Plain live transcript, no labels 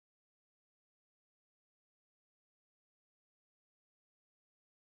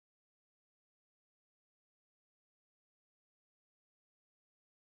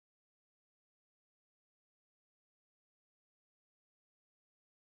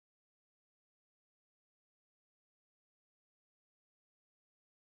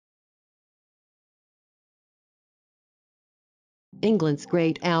England's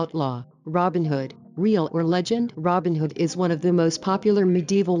great outlaw, Robin Hood. Real or legend? Robin Hood is one of the most popular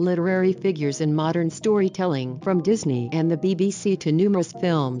medieval literary figures in modern storytelling. From Disney and the BBC to numerous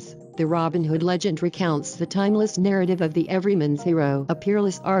films, the Robin Hood legend recounts the timeless narrative of the everyman's hero, a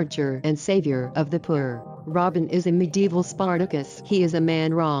peerless archer and savior of the poor. Robin is a medieval Spartacus. He is a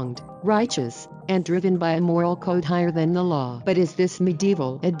man wronged, righteous, and driven by a moral code higher than the law. But is this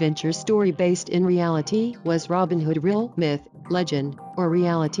medieval adventure story based in reality? Was Robin Hood real, myth, legend, or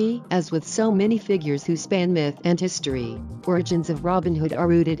reality? As with so many figures who span myth and history, origins of Robin Hood are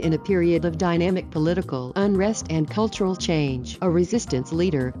rooted in a period of dynamic political unrest and cultural change. A resistance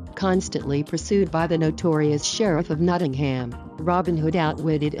leader, constantly pursued by the notorious Sheriff of Nottingham, Robin Hood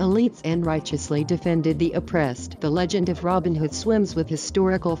outwitted elites and righteously defended the oppressed. The legend of Robin Hood swims with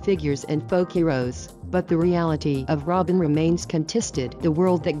historical figures and folk heroes, but the reality of Robin remains contested. The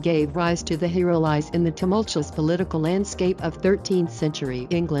world that gave rise to the hero lies in the tumultuous political landscape of 13th-century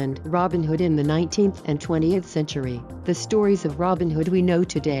England. Robin Hood in the 19th and 20th century. The stories of Robin Hood we know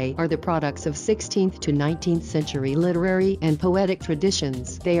today are the products of 16th to 19th century literary and poetic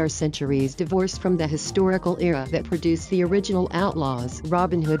traditions. They are centuries divorced from the historical era that produced the original outlaws.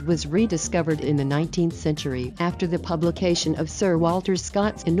 Robin Hood was rediscovered in the 19th century after the publication of Sir Walter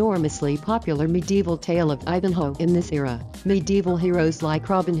Scott's enormously popular medieval tale of Ivanhoe. In this era, medieval heroes like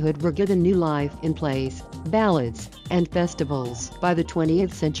Robin Hood were given new life in plays, ballads, and festivals. By the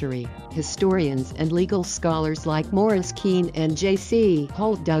 20th century, historians and legal scholars like Maurice Keene and J.C.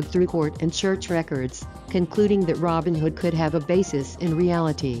 Holt dug through court and church records, concluding that Robin Hood could have a basis in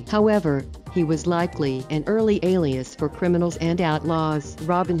reality. However, he was likely an early alias for criminals and outlaws.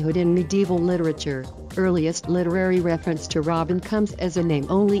 Robin Hood in medieval literature. Earliest literary reference to Robin comes as a name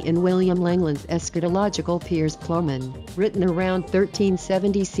only in William Langland's eschatological Piers Plowman, written around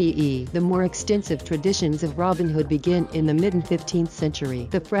 1370 CE. The more extensive traditions of Robin Hood begin in the mid-15th century.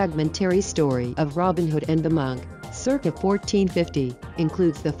 The fragmentary story of Robin Hood and the Monk, circa 1450,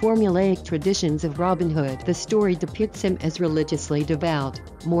 includes the formulaic traditions of Robin Hood. The story depicts him as religiously devout,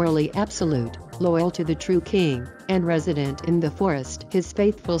 morally absolute, loyal to the true king, and resident in the forest. His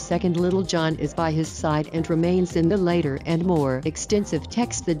faithful second Little John is by his side and remains in the later and more extensive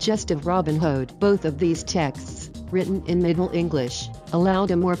text The Gest of Robin Hood. Both of these texts, written in Middle English,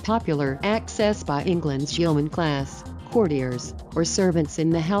 allowed a more popular access by England's yeoman class, courtiers, or servants in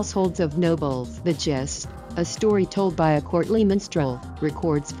the households of nobles. The Gest, a story told by a courtly minstrel,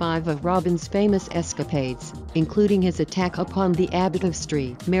 records 5 of Robin's famous escapades, including his attack upon the Abbot of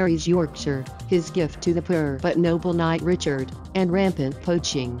St. Mary's, Yorkshire, his gift to the poor but noble knight Richard, and rampant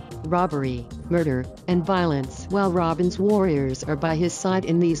poaching, robbery, murder, and violence. While Robin's warriors are by his side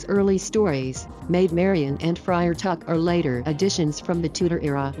in these early stories, Maid Marian and Friar Tuck are later additions from the Tudor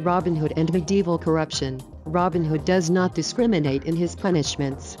era. Robin Hood and medieval corruption. Robin Hood does not discriminate in his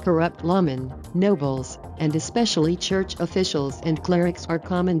punishments. Corrupt lawmen, nobles, and especially church officials and clerics are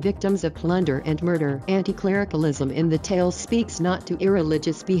common victims of plunder and murder. Anti-clericalism in the tale speaks not to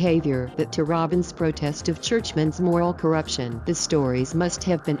irreligious behavior but to Robin's protest of churchmen's moral corruption. The stories must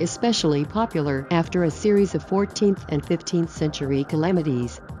have been especially popular after a series of 14th and 15th century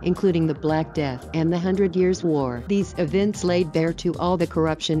calamities, including the Black Death and the 100 Years' War. These events laid bare to all the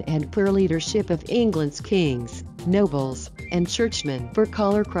corruption and poor leadership of England's kings, nobles, and churchmen. For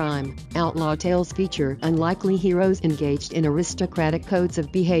color crime, outlaw tales feature unlikely heroes engaged in aristocratic codes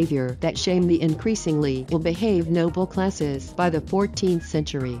of behavior that shame the increasingly ill-behaved noble classes. By the 14th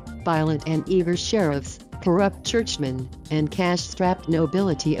century, violent and eager sheriffs, corrupt churchmen, and cash-strapped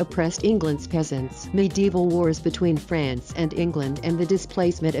nobility oppressed England's peasants. Medieval wars between France and England and the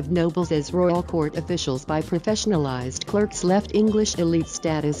displacement of nobles as royal court officials by professionalized clerks left English elite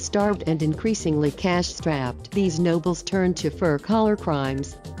status starved and increasingly cash-strapped. These nobles turned to fur-collar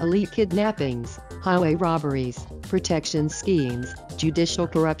crimes, elite kidnappings, highway robberies, protection schemes, judicial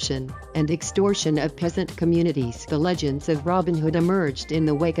corruption, and extortion of peasant communities. The legends of Robin Hood emerged in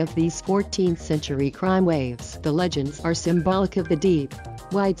the wake of these 14th-century crime waves. The legends are symbolic of the deep,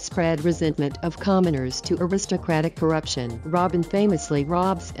 widespread resentment of commoners to aristocratic corruption. Robin famously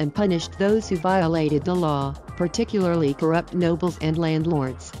robs and punished those who violated the law, particularly corrupt nobles and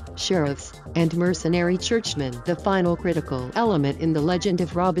landlords, sheriffs, and mercenary churchmen. The final critical element in the legend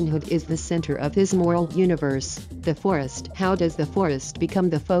of Robin Hood is the center of his moral universe, the forest. How does the forest become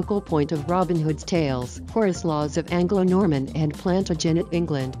the focal point of Robin Hood's tales? Forest laws of Anglo-Norman and Plantagenet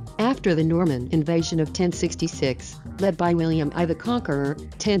England. After the Norman invasion of 1066, led by William I the Conqueror,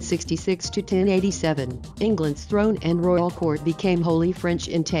 1066 to 1087, England's throne and royal court became wholly French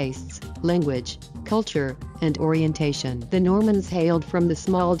in tastes, language, culture, and orientation. The Normans hailed from the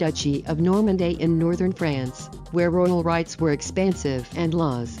small duchy of Normandy in northern France, where royal rights were expansive and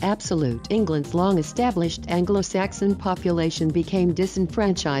laws absolute. England's long-established Anglo-Saxon population became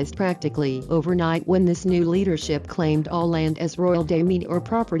disenfranchised practically overnight when this new leadership claimed all land as royal domain or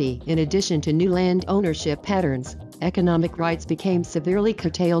property. In addition to new land ownership patterns, economic rights became severely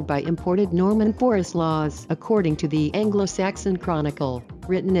curtailed by imported Norman forest laws. According to the Anglo-Saxon Chronicle,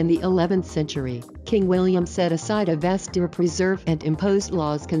 written in the 11th century, King William set aside a vast deer preserve and imposed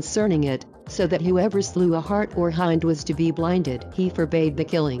laws concerning it, so that whoever slew a hart or hind was to be blinded. He forbade the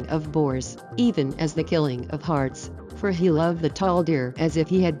killing of boars, even as the killing of harts, for he loved the tall deer as if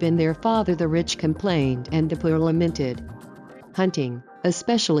he had been their father, the rich complained and the poor lamented. Hunting,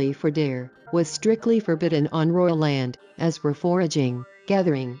 especially for deer, was strictly forbidden on royal land, as were foraging,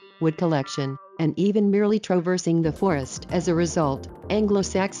 gathering, wood collection, and even merely traversing the forest. As a result,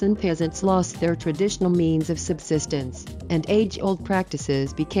 Anglo-Saxon peasants lost their traditional means of subsistence, and age-old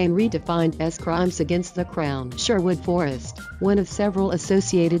practices became redefined as crimes against the crown. Sherwood Forest, one of several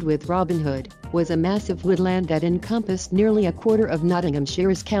associated with Robin Hood, was a massive woodland that encompassed nearly a quarter of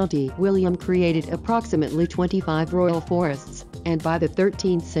Nottinghamshire's county. William created approximately 25 royal forests, and by the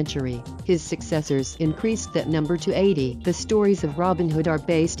 13th century, his successors increased that number to 80. The stories of Robin Hood are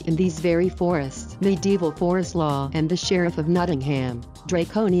based in these very forests. Medieval forest law and the Sheriff of Nottingham.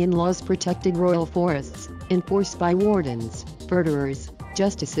 Draconian laws protected royal forests, enforced by wardens, verderers,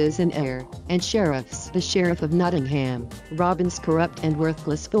 justices and heir, and sheriffs. The Sheriff of Nottingham, Robin's corrupt and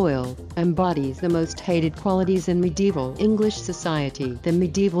worthless foil, embodies the most hated qualities in medieval English society. The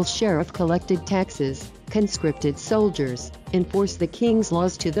medieval sheriff collected taxes, conscripted soldiers, enforced the king's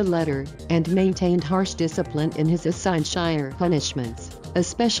laws to the letter, and maintained harsh discipline in his assigned shire. Punishments,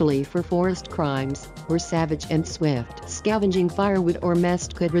 especially for forest crimes, were savage and swift. Scavenging firewood or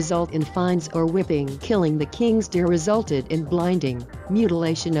mast could result in fines or whipping. Killing the king's deer resulted in blinding,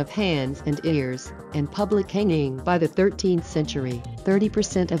 mutilation of hands and ears, and public hanging. By the 13th century,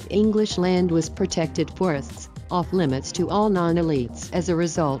 30% of English land was protected forests, off limits to all non-elites. As a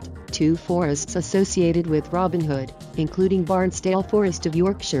result, two forests associated with Robin Hood, including Barnsdale Forest of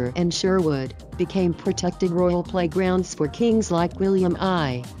Yorkshire and Sherwood, became protected royal playgrounds for kings like William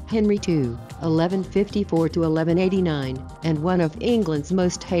I, Henry II, 1154–1189, and one of England's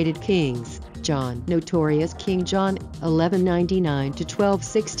most hated kings, John, notorious King John,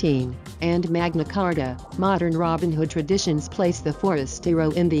 1199–1216, and Magna Carta. Modern Robin Hood traditions place the forest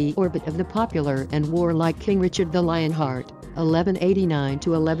hero in the orbit of the popular and warlike King Richard the Lionheart,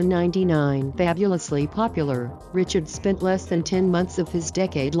 1189–1199. Fabulously popular, Richard spent less than 10 months of his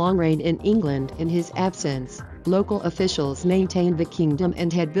decade-long reign in England. In his absence, local officials maintained the kingdom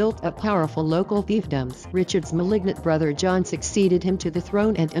and had built up powerful local fiefdoms. Richard's malignant brother John succeeded him to the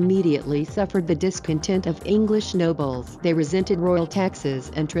throne and immediately suffered the discontent of English nobles. They resented royal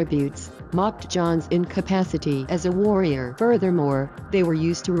taxes and tributes, mocked John's incapacity as a warrior. Furthermore, they were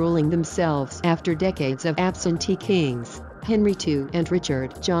used to ruling themselves after decades of absentee kings. Henry II and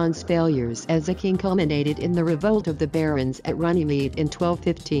Richard John's failures as a king culminated in the revolt of the barons at Runnymede in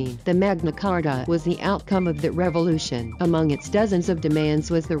 1215. The Magna Carta was the outcome of that revolution. Among its dozens of demands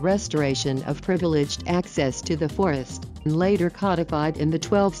was the restoration of privileged access to the forest, and later codified in the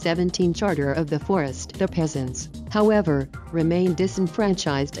 1217 Charter of the Forest. The peasants, however, remained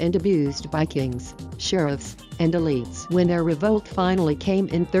disenfranchised and abused by kings, sheriffs, and elites. When their revolt finally came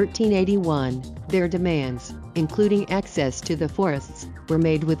in 1381, their demands, including access to the forests, were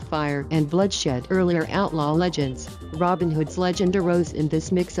made with fire and bloodshed. Earlier outlaw legends, Robin Hood's legend arose in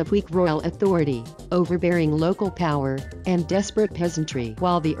this mix of weak royal authority, overbearing local power, and desperate peasantry.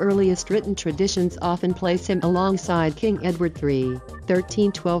 While the earliest written traditions often place him alongside King Edward III,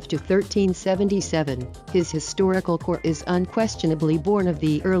 1312–1377, his historical core is unquestionably born of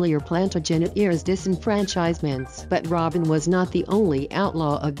the earlier Plantagenet era's disenfranchisements. But Robin was not the only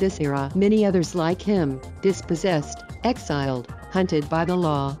outlaw of this era. Many others like him, dispossessed, exiled, hunted by the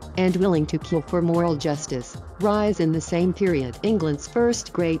law, and willing to kill for moral justice, rise in the same period. England's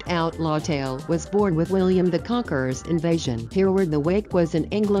first great outlaw tale was born with William the Conqueror's invasion. Hereward the Wake was an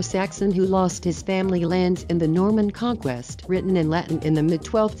Anglo-Saxon who lost his family lands in the Norman conquest. Written in Latin in the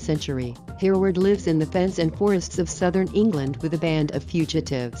mid-12th century, Hereward lives in the fens and forests of southern England with a band of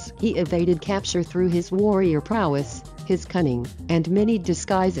fugitives. He evaded capture through his warrior prowess, his cunning, and many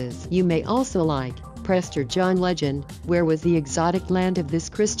disguises. You may also like Prester John legend. Where was the exotic land of this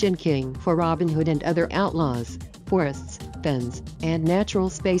Christian king? For Robin Hood and other outlaws, forests, fens, and natural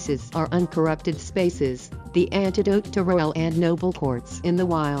spaces are uncorrupted spaces, the antidote to royal and noble courts. In the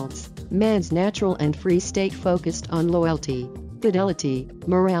wilds, man's natural and free state focused on loyalty, fidelity,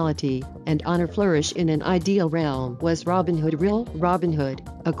 morality, and honor flourish in an ideal realm. Was Robin Hood real? Robin Hood,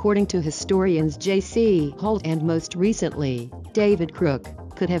 according to historians J.C. Holt and most recently, David Crook,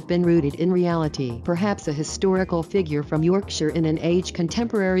 could have been rooted in reality. Perhaps a historical figure from Yorkshire in an age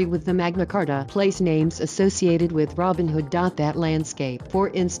contemporary with the Magna Carta. Place names associated with Robin Hood. That landscape. For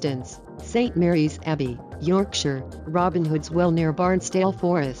instance, St. Mary's Abbey, Yorkshire, Robin Hood's well near Barnstable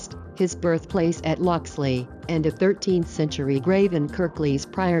Forest, his birthplace at Loxley, and a 13th-century grave in Kirklees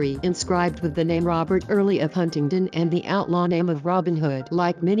Priory inscribed with the name Robert Early of Huntingdon and the outlaw name of Robin Hood.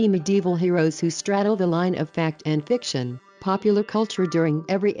 Like many medieval heroes who straddle the line of fact and fiction, popular culture during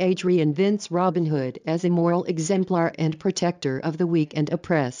every age reinvents Robin Hood as a moral exemplar and protector of the weak and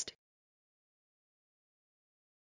oppressed.